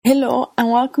Hello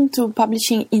and welcome to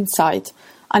Publishing Insight,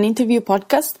 an interview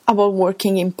podcast about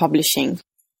working in publishing.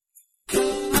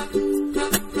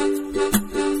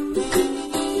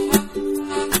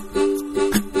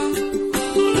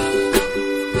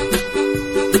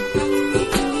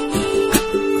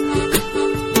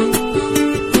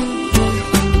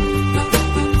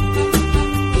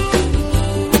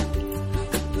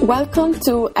 Welcome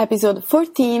to episode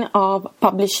 14 of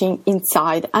Publishing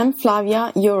Inside. I'm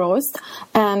Flavia, your host,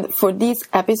 and for this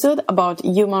episode about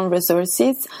human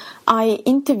resources, I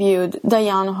interviewed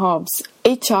Diane Hobbs,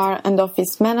 HR and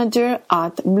Office Manager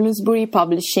at Bloomsbury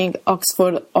Publishing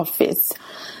Oxford office.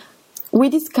 We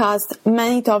discussed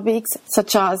many topics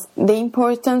such as the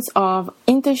importance of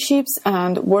internships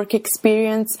and work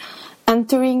experience,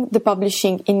 entering the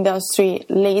publishing industry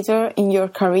later in your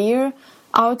career,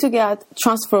 how to get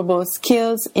transferable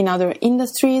skills in other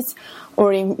industries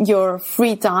or in your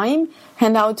free time,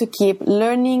 and how to keep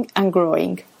learning and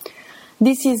growing.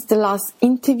 This is the last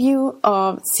interview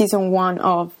of season 1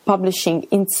 of Publishing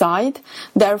Inside.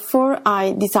 Therefore,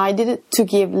 I decided to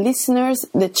give listeners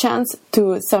the chance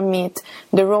to submit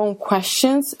their own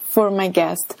questions for my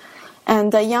guest,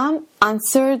 and Diane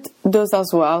answered those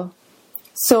as well.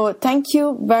 So thank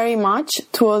you very much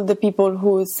to all the people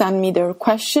who sent me their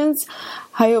questions.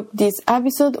 I hope this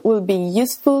episode will be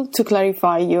useful to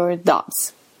clarify your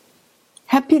doubts.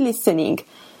 Happy listening.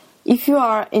 If you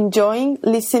are enjoying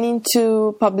listening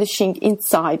to Publishing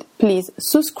Inside, please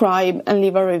subscribe and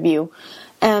leave a review.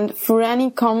 And for any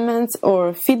comments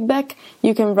or feedback,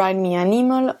 you can write me an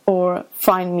email or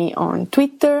find me on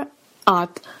Twitter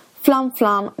at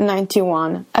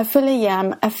flamflam91,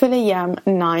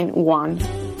 FLAM91.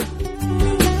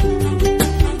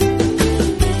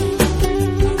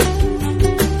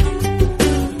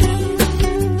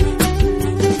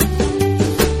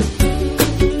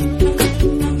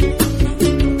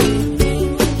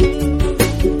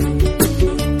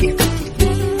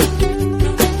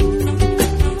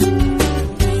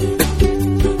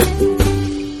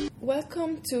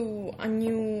 Welcome to a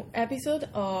new episode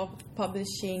of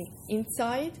Publishing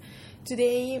Inside.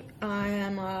 Today I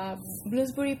am at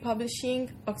Bloomsbury Publishing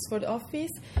Oxford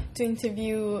office to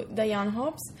interview Diane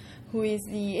Hobbs, who is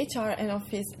the HR and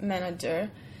Office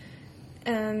Manager.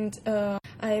 And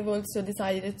I've also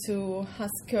decided to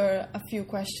ask her a few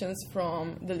questions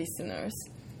from the listeners.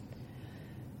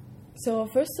 So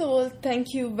first of all,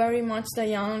 thank you very much,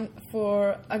 Diane,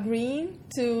 for agreeing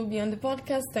to be on the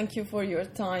podcast. Thank you for your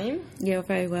time. You're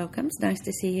very welcome. It's nice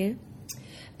to see you.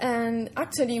 And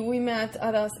actually, we met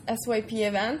at a SYP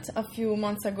event a few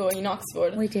months ago in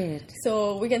Oxford. We did.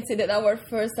 So we can say that our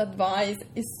first advice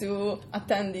is to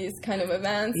attend these kind of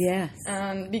events. Yes.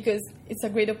 And because it's a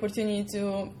great opportunity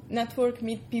to network,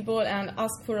 meet people, and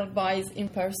ask for advice in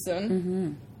person.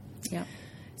 Mm-hmm. Yeah.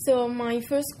 So my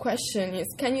first question is,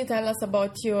 can you tell us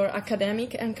about your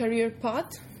academic and career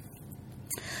path?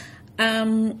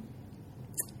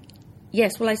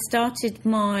 Yes, well, I started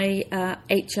my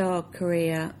HR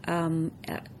career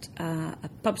at a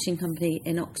publishing company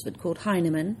in Oxford called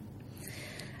Heinemann.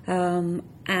 And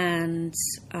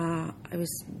I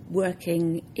was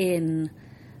working in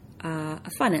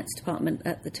a finance department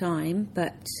at the time,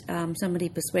 but somebody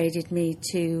persuaded me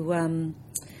to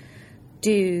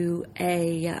there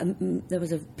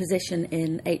was a position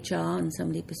in HR, and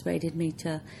somebody persuaded me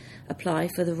to apply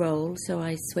for the role, so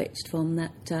I switched from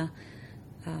that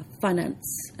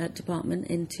finance department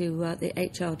into the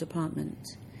HR department.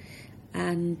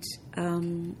 And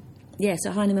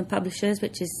so Heinemann Publishers,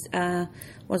 which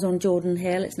was on Jordan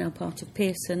Hill, it's now part of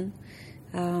Pearson.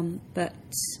 I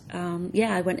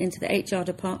went into the HR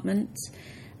department,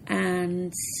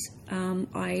 and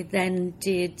I then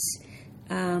did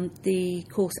the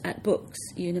course at Books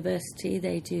University.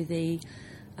 They do the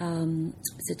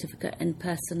certificate in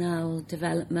personnel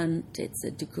development. It's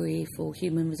a degree for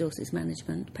human resources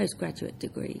management, postgraduate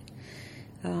degree.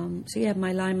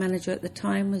 My line manager at the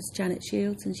time was Janet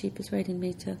Shields, and she persuaded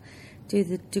me to do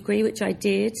the degree, which I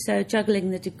did. So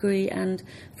juggling the degree and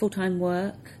full-time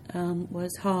work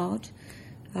was hard,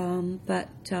 but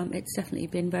it's definitely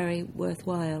been very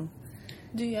worthwhile.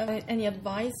 Do you have any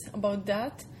advice about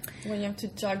that, when you have to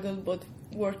juggle both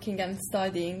working and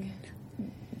studying?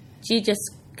 You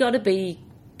just got to be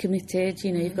committed,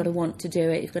 you've got to want to do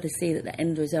it, you've got to see that the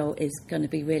end result is going to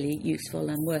be really useful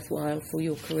and worthwhile for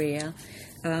your career.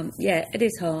 It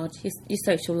is hard. Your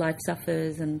social life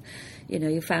suffers, and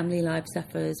your family life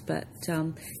suffers, but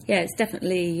it's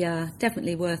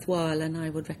definitely worthwhile, and I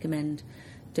would recommend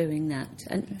doing that.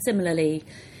 And similarly,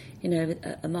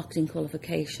 a marketing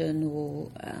qualification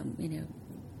or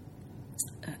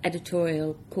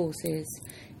editorial courses,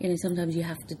 sometimes you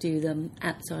have to do them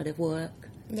outside of work.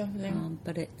 Definitely.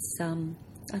 But it's,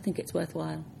 I think it's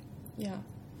worthwhile. Yeah.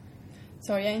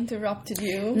 Sorry, I interrupted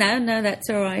you. No, that's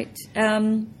all right.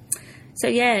 So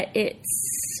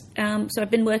I've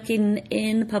been working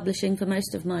in publishing for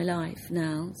most of my life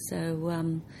now.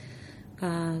 So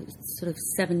sort of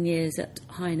 7 years at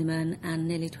Heinemann and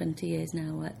nearly 20 years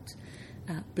now at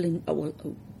Bloom.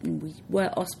 We were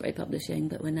Osprey Publishing,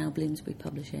 but we're now Bloomsbury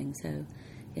Publishing. So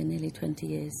nearly 20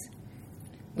 years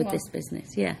with this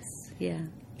business. Yes, yeah.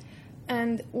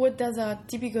 And what does a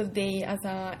typical day as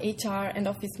a HR and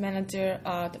office manager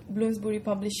at Bloomsbury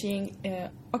Publishing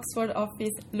Oxford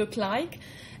office look like?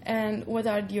 And what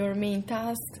are your main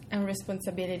tasks and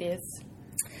responsibilities?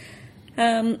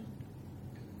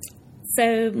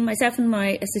 So myself and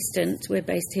my assistant, we're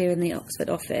based here in the Oxford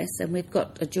office, and we've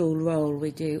got a dual role.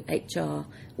 We do HR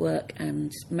work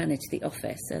and manage the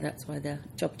office, so that's why the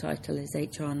job title is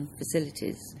HR and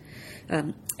Facilities,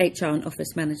 HR and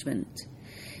Office Management.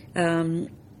 So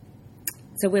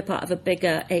we're part of a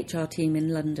bigger HR team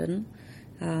in London.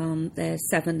 There's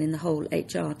 7 in the whole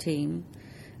HR team.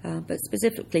 But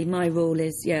specifically, my role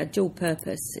is, dual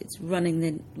purpose. It's running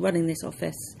this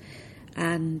office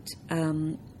and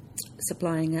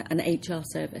supplying an HR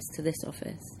service to this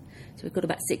office. So we've got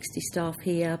about 60 staff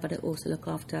here, but I also look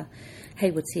after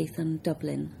Haywards Heath and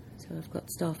Dublin. So I've got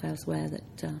staff elsewhere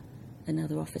that in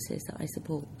other offices that I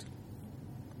support.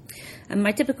 And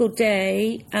my typical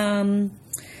day, so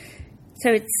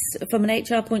it's from an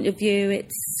HR point of view,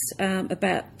 it's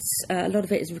about a lot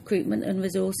of it is recruitment and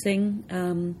resourcing,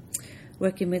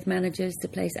 working with managers to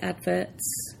place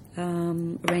adverts,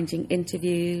 arranging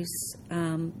interviews,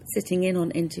 sitting in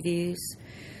on interviews,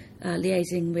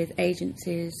 liaising with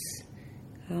agencies,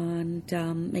 and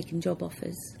making job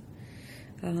offers.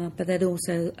 But then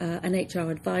also an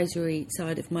HR advisory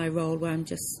side of my role, where I'm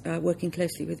just working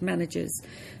closely with managers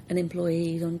and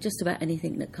employees on just about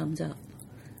anything that comes up.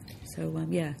 So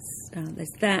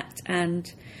there's that, and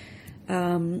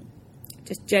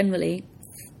just generally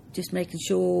just making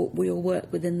sure we all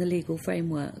work within the legal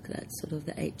framework. That's sort of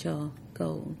the HR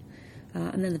goal.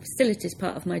 And then the facilities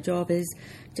part of my job is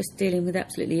just dealing with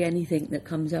absolutely anything that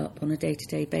comes up on a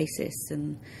day-to-day basis,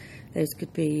 and those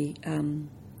could be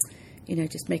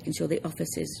just making sure the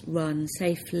office is run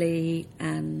safely,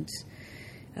 and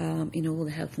all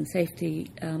the health and safety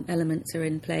elements are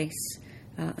in place,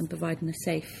 and providing a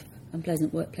safe and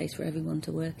pleasant workplace for everyone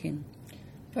to work in.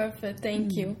 Perfect,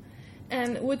 thank you.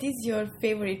 And what is your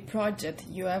favorite project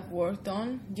you have worked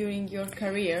on during your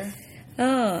career?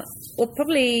 Well,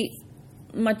 probably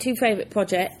my 2 favourite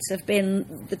projects have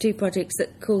been the 2 projects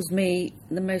that caused me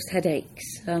the most headaches,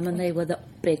 and they were the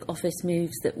big office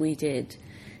moves that we did.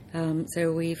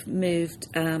 So we've moved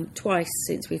twice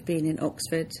since we've been in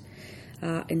Oxford,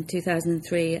 in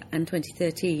 2003 and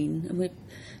 2013, and we've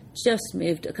just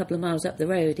moved a couple of miles up the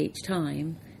road each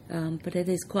time, but it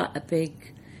is quite a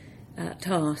big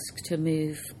task to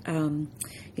move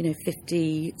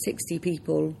 50, 60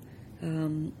 people.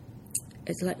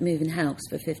 It's like moving house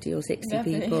for 50 or 60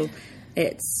 Definitely. people.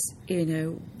 It's,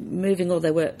 moving all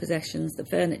their work possessions, the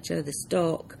furniture, the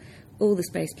stock, all the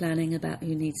space planning about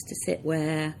who needs to sit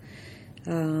where,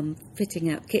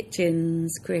 fitting out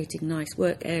kitchens, creating nice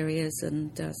work areas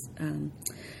and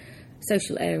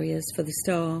social areas for the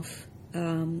staff.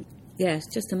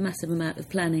 It's just a massive amount of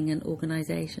planning and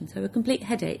organisation. So a complete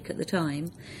headache at the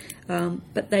time.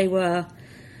 But they were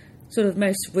sort of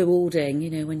most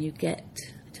rewarding, when you get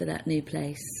to that new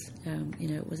place.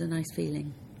 It was a nice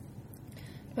feeling.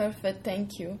 Perfect,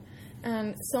 thank you.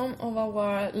 And some of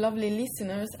our lovely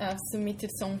listeners have submitted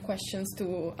some questions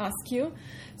to ask you.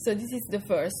 So this is the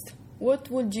first. What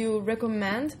would you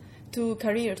recommend to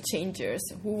career changers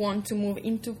who want to move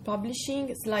into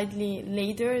publishing slightly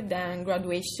later than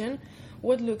graduation?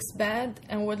 What looks bad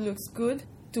and what looks good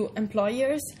to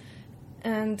employers?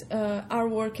 And are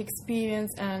work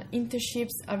experience and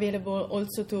internships available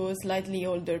also to slightly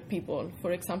older people,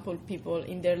 for example, people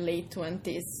in their late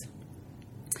 20s?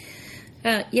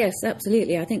 Yes,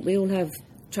 absolutely. I think we all have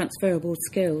transferable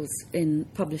skills in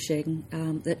publishing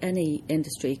that any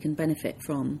industry can benefit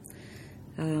from.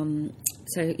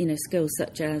 So, skills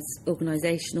such as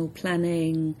organisational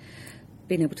planning,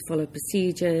 being able to follow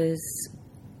procedures.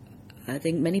 I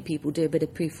think many people do a bit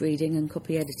of proofreading and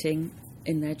copy editing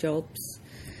in their jobs.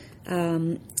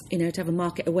 To have a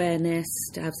market awareness,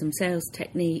 to have some sales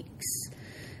techniques,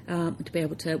 to be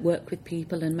able to work with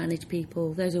people and manage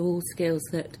people. Those are all skills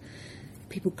that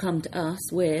people come to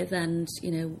us with, and,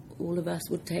 all of us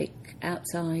would take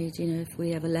outside, if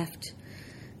we ever left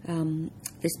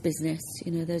this business.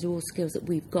 Those are all skills that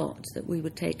we've got that we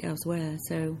would take elsewhere.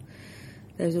 So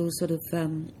those all sort of,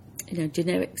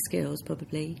 generic skills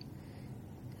probably.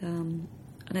 And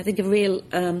I think a real,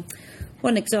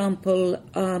 one example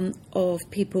of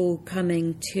people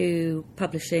coming to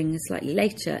publishing slightly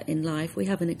later in life, we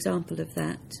have an example of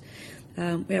that.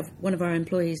 We have one of our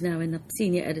employees now in a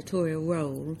senior editorial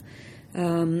role,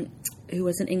 who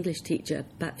was an English teacher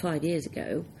about 5 years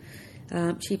ago.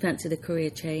 She fancied a career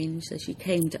change, so she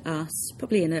came to us,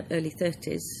 probably in her early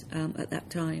 30s at that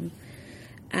time,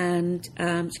 and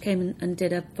she came and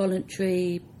did a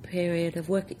voluntary period of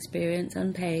work experience,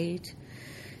 unpaid.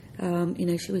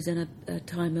 She was in a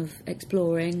time of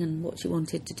exploring and what she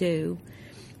wanted to do,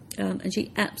 and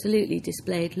she absolutely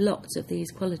displayed lots of these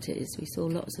qualities. We saw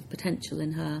lots of potential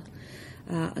in her,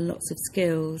 and lots of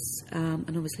skills,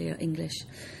 and obviously her English.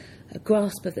 A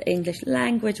grasp of the English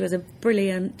language was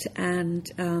brilliant, and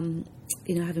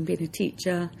having been a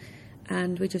teacher,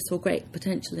 and we just saw great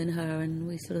potential in her, and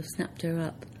we sort of snapped her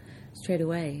up straight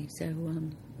away. So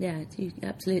you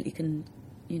absolutely can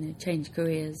change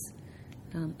careers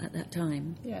at that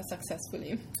time. Yeah,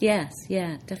 successfully. Yes,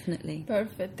 yeah, definitely.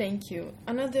 Perfect, thank you.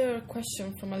 Another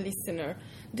question from a listener: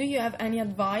 do you have any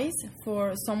advice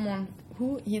for someone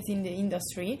who is in the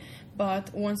industry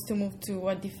but wants to move to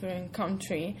a different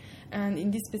country? And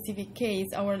in this specific case,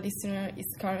 our listener is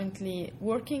currently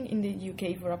working in the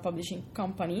UK for a publishing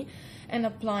company and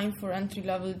applying for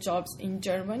entry-level jobs in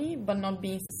Germany, but not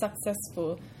being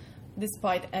successful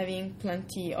despite having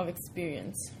plenty of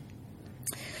experience.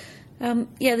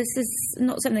 This is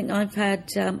not something I've had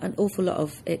an awful lot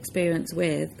of experience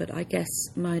with, but I guess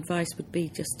my advice would be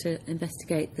just to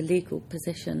investigate the legal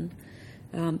position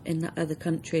in that other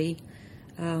country.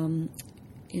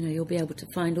 You'll be able to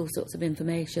find all sorts of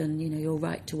information, your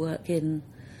right to work in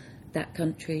that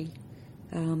country.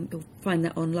 You'll find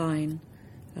that online.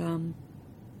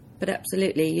 But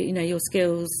absolutely, your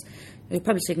skills, your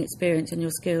publishing experience and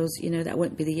your skills, that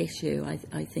won't be the issue.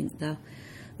 I think the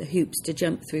hoops to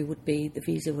jump through would be the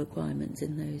visa requirements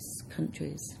in those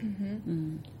countries. Mm-hmm.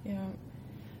 Mm. Yeah.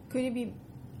 Could it be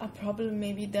a problem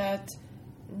maybe that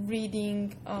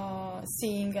reading,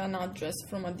 seeing an address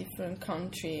from a different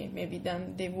country, maybe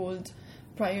then they would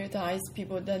prioritize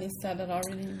people that instead that are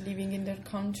really living in their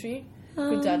country?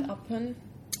 Could that happen?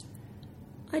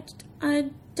 I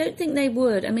don't think they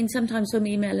would. I mean, sometimes from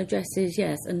email addresses,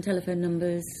 yes, and telephone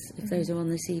numbers, if those are on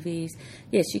the CVs,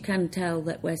 yes, you can tell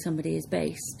that where somebody is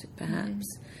based, perhaps.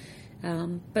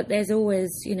 But there's always,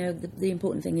 the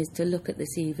important thing is to look at the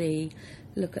CV,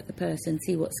 look at the person,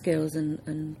 see what skills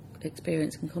and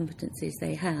experience and competencies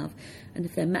they have, and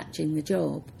if they're matching the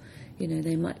job,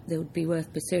 they would be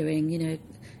worth pursuing,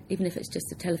 even if it's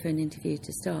just a telephone interview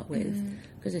to start with,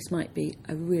 because this might be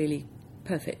a really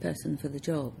perfect person for the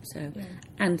job. So,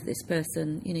 and this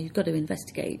person, you've got to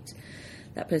investigate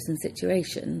that person's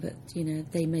situation, but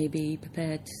they may be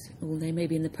prepared, or they may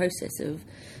be in the process of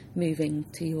moving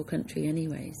to your country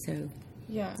anyway. So,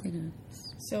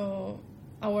 So,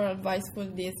 our advice for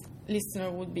this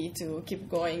listener would be to keep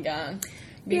going and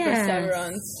be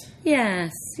perseverant.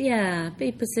 Yes,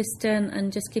 be persistent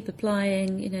and just keep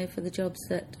applying, for the jobs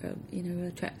that are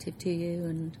attractive to you,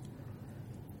 and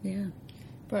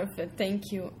Perfect,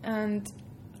 thank you. And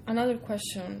another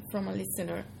question from a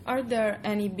listener: are there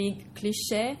any big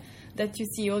cliché that you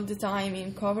see all the time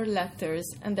in cover letters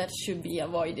and that should be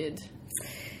avoided?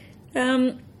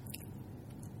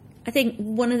 I think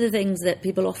one of the things that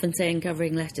people often say in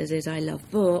covering letters is, I love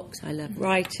books, I love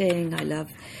writing, I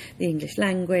love the English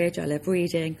language, I love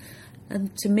reading. And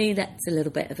to me, that's a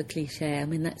little bit of a cliche. I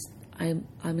mean,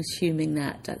 I'm assuming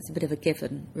that's a bit of a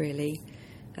given, really.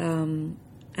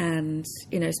 And,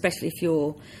 especially if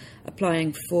you're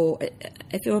applying for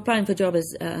a job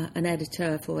as an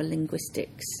editor for a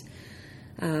linguistics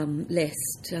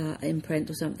list, imprint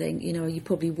or something, you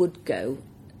probably would go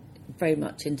very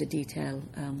much into detail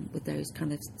with those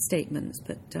kind of statements.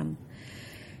 But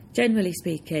generally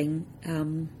speaking,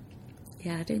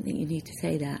 I don't think you need to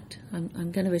say that.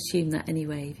 I'm going to assume that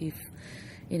anyway. If you've,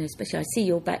 especially I see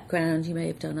your background, you may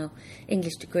have done an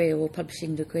English degree or a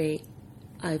publishing degree.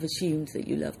 I've assumed that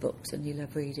you love books and you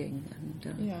love reading,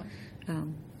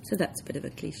 and so that's a bit of a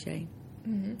cliche.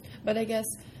 Mm-hmm. But I guess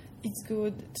it's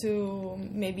good to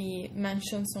maybe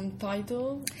mention some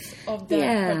titles of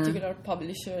that particular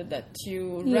publisher that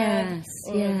you read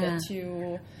or that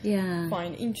you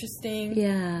find interesting.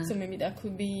 Yeah. So maybe that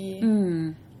could be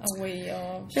a way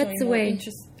of showing more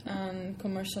interest and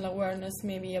commercial awareness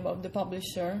maybe about the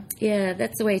publisher. Yeah,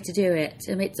 that's the way to do it.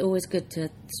 I mean, it's always good to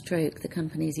stroke the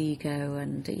company's ego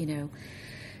and,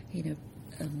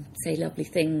 say lovely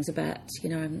things about,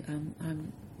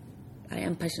 I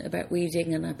am passionate about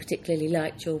reading and I particularly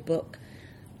liked your book.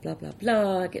 blah, blah,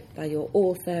 blah, get by your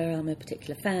author, I'm a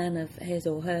particular fan of his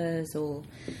or hers, or,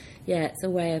 it's a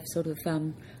way of sort of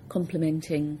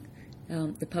complimenting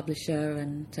the publisher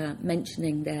and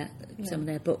mentioning some of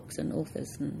their books and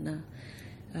authors, and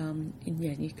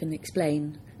you can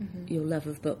explain your love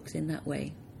of books in that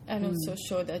way. And also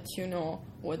show that you know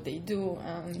what they do.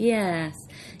 Yes.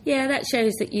 Yeah, that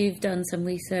shows that you've done some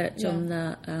research on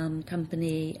the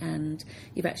company, and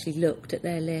you've actually looked at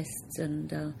their lists,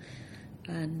 it's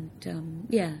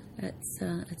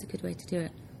a good way to do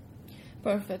it.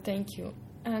 Perfect, thank you.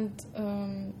 And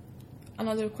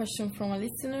another question from a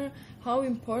listener: how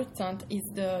important is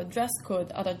the dress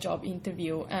code at a job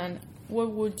interview, and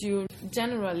what would you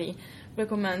generally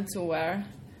recommend to wear?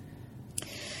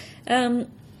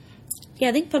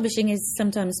 I think publishing is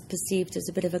sometimes perceived as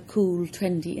a bit of a cool,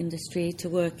 trendy industry to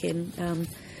work in.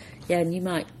 And you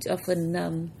might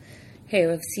often hear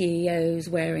of CEOs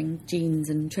wearing jeans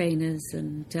and trainers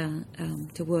and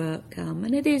to work.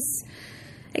 And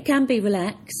it can be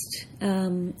relaxed, a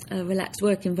relaxed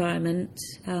work environment.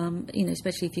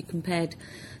 Especially if you compared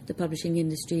the publishing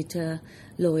industry to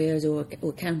lawyers or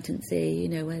accountancy.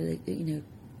 Where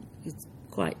it's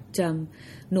quite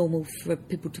normal for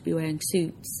people to be wearing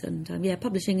suits, and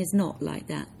publishing is not like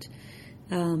that.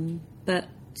 But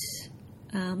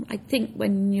I think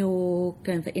when you're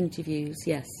going for interviews,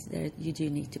 yes, you do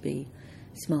need to be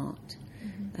smart.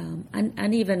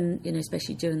 And even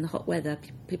especially during the hot weather,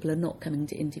 people are not coming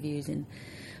to interviews in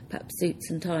perhaps suits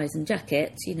and ties and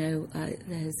jackets.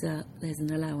 There's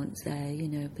an allowance there.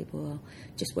 People are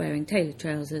just wearing tailored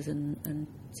trousers and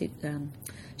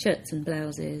shirts and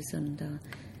blouses, and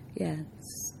you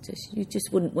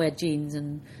just wouldn't wear jeans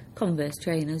and Converse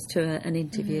trainers to an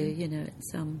interview.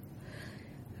 It's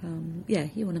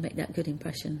you want to make that good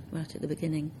impression right at the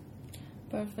beginning.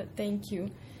 Perfect, thank you.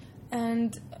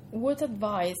 And what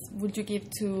advice would you give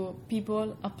to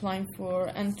people applying for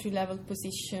entry-level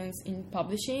positions in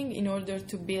publishing in order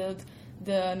to build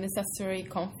the necessary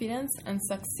confidence and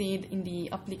succeed in the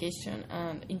application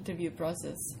and interview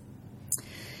process?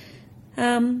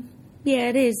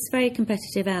 It is very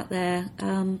competitive out there,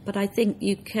 but I think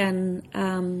you can,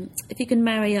 if you can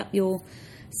marry up your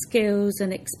skills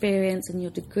and experience and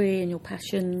your degree and your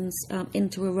passions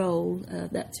into a role,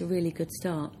 that's a really good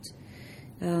start.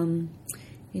 And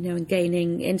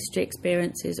gaining industry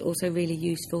experience is also really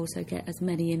useful, so get as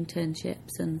many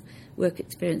internships and work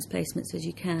experience placements as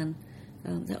you can.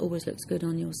 That always looks good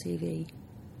on your CV.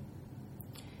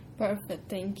 Perfect,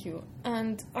 thank you.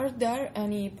 And are there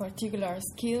any particular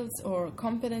skills or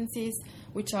competencies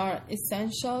which are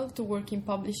essential to work in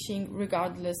publishing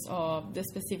regardless of the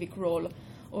specific role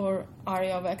or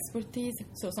area of expertise?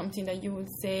 So something that you would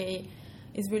say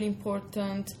is really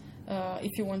important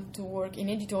if you want to work in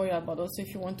editorial, but also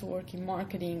if you want to work in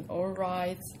marketing or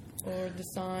rights or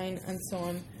design and so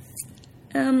on?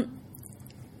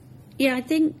 I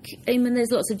think,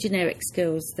 there's lots of generic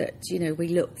skills that, we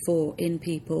look for in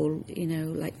people,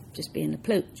 like just being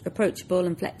approachable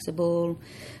and flexible,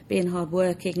 being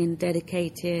hardworking and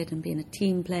dedicated, and being a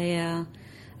team player,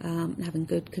 having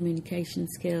good communication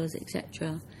skills,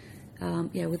 etc.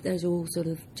 Those are all sort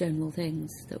of general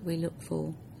things that we look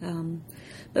for.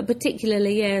 But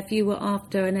particularly, if you were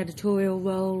after an editorial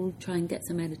role, try and get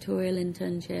some editorial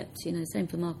internships, same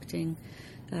for marketing.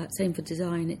 Same for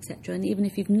design, etc. And even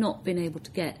if you've not been able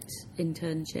to get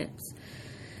internships,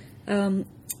 a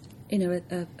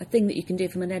thing that you can do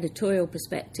from an editorial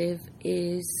perspective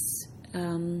is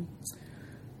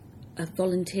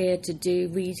volunteer to do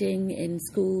reading in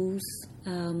schools,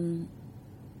 or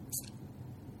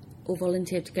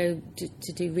volunteer to go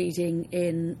to do reading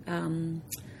in,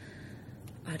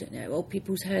 old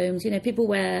people's homes. People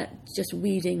where just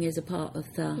reading is a part of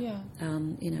the,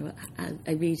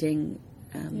 a reading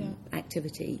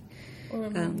activity.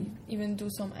 Or even do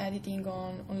some editing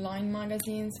on online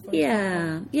magazines. For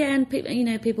example. And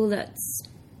people that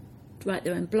write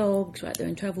their own blogs, write their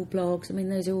own travel blogs.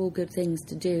 Those are all good things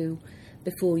to do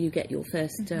before you get your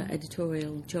first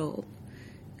editorial job.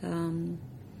 And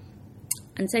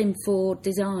same for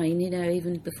design.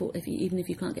 Even if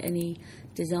you can't get any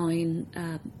design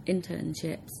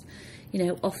internships.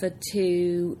 Offered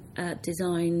to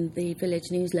design the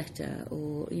village newsletter,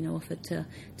 or offered to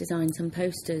design some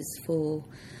posters for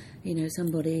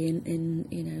somebody in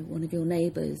one of your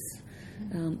neighbours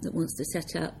that wants to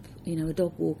set up a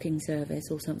dog walking service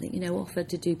or something. Offered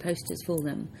to do posters for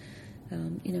them.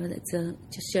 That's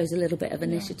just shows a little bit of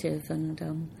initiative, and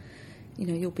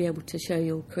you'll be able to show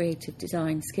your creative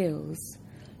design skills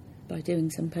by doing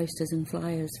some posters and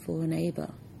flyers for a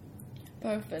neighbour.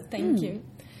 Perfect, thank you.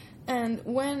 And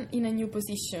when in a new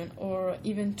position or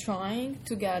even trying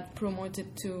to get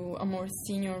promoted to a more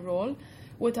senior role,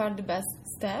 what are the best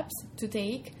steps to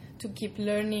take to keep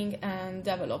learning and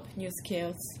develop new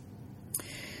skills?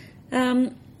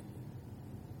 So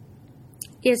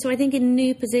I think in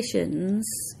new positions,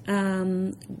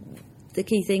 the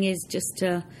key thing is just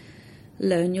to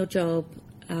learn your job,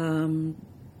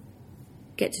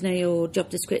 get to know your job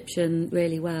description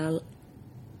really well,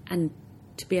 and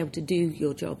to be able to do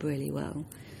your job really well.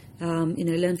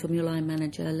 Learn from your line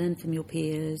manager, learn from your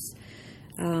peers,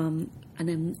 and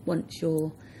then once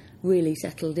you're really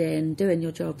settled in, doing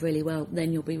your job really well,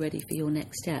 then you'll be ready for your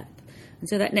next step. And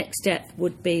so that next step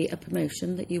would be a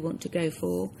promotion that you want to go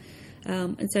for.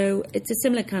 And so it's a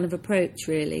similar kind of approach,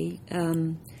 really,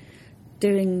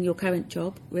 doing your current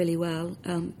job really well,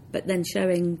 but then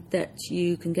showing that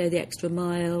you can go the extra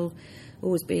mile,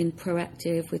 always being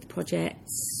proactive with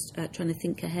projects, trying to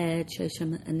think ahead, show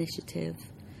some initiative.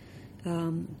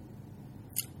 And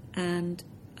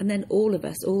then all of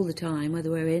us, all the time, whether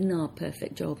we're in our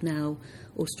perfect job now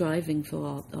or striving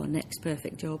for our next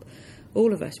perfect job,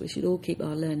 all of us, we should all keep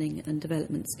our learning and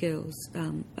development skills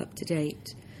up to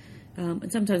date.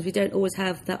 And sometimes we don't always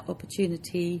have that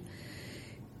opportunity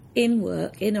in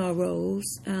work, in our roles.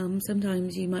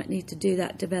 Sometimes you might need to do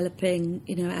that developing,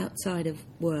 outside of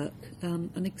work.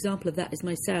 An example of that is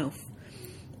myself.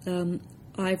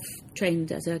 I've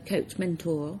trained as a coach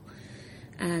mentor,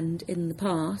 and in the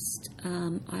past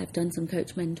I've done some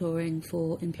coach mentoring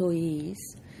for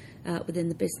employees within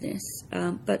the business,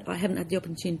 but I haven't had the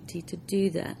opportunity to do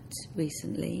that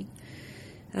recently.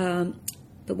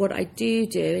 But what I do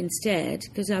instead,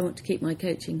 because I want to keep my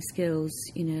coaching skills,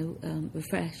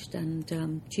 refreshed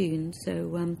and tuned,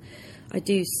 so I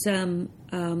do some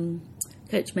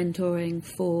coach mentoring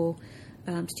for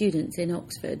students in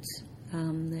Oxford,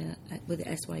 with the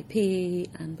SYP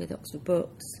and with Oxford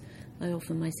Books. I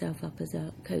offer myself up as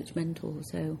a coach mentor,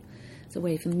 so it's a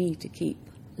way for me to keep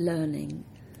learning,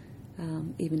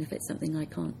 even if it's something I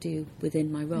can't do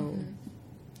within my role. Mm-hmm.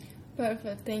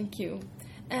 Perfect, thank you.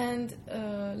 And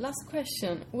last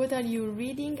question, what are you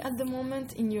reading at the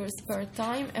moment in your spare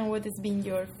time, and what has been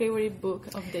your favorite book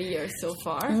of the year so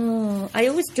far? I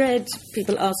always dread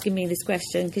people asking me this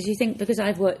question, because you think because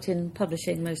I've worked in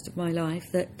publishing most of my life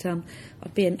that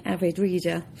I'd be an avid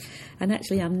reader, and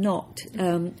actually I'm not.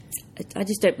 I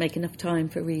just don't make enough time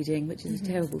for reading, which is a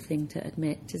terrible thing to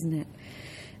admit, isn't it?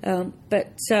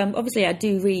 But obviously I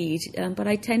do read, but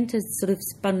I tend to sort of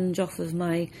sponge off of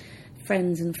my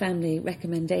friends and family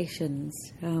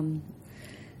recommendations.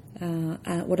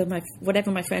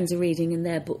 Whatever my friends are reading in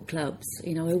their book clubs,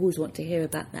 I always want to hear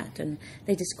about that, and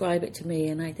they describe it to me,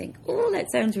 and I think, oh,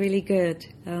 that sounds really good.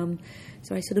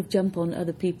 So I sort of jump on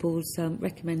other people's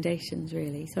recommendations,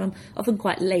 really. So I'm often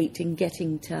quite late in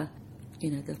getting to,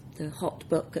 the hot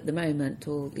book at the moment,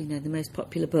 or the most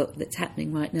popular book that's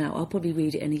happening right now. I'll probably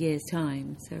read it in a year's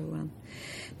time. So,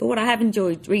 but what I have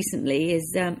enjoyed recently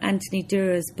is Anthony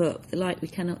Doerr's book, The Light We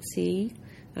Cannot See.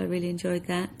 I really enjoyed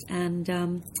that, and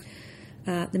The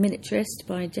Miniaturist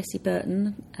by Jessie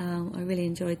Burton. I really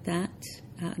enjoyed that,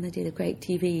 and they did a great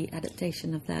TV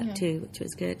adaptation of that too, which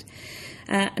was good.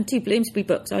 And two Bloomsbury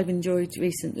books I've enjoyed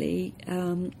recently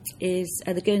is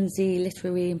The Guernsey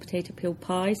Literary and Potato Peel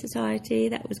Pie Society.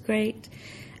 That was great.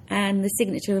 And The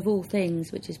Signature of All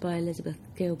Things, which is by Elizabeth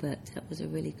Gilbert. That was a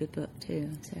really good book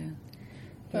too. So,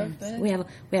 yes. We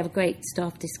have a great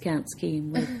staff discount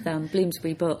scheme with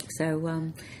Bloomsbury books.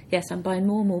 So yes, I'm buying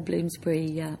more and more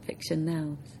Bloomsbury fiction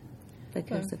now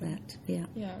because of that.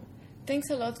 Yeah.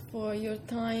 Thanks a lot for your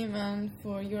time and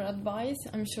for your advice.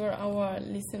 I'm sure our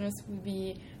listeners will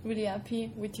be really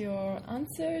happy with your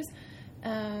answers.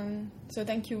 So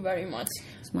thank you very much.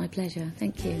 It's my pleasure.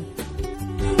 Thank you.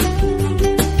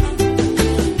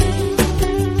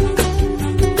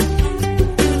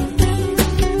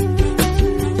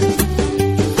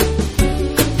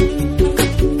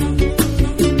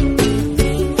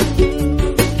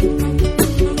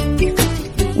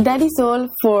 That is all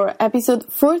for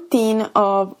episode 14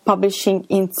 of Publishing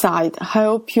Inside. I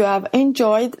hope you have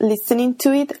enjoyed listening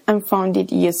to it and found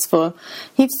it useful.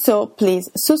 If so, please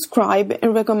subscribe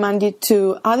and recommend it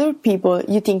to other people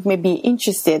you think may be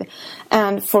interested.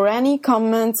 And for any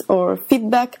comments or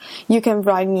feedback, you can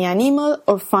write me an email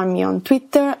or find me on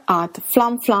Twitter at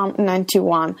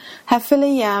flamflam91,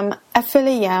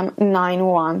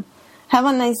 FLAM91. Have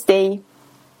a nice day.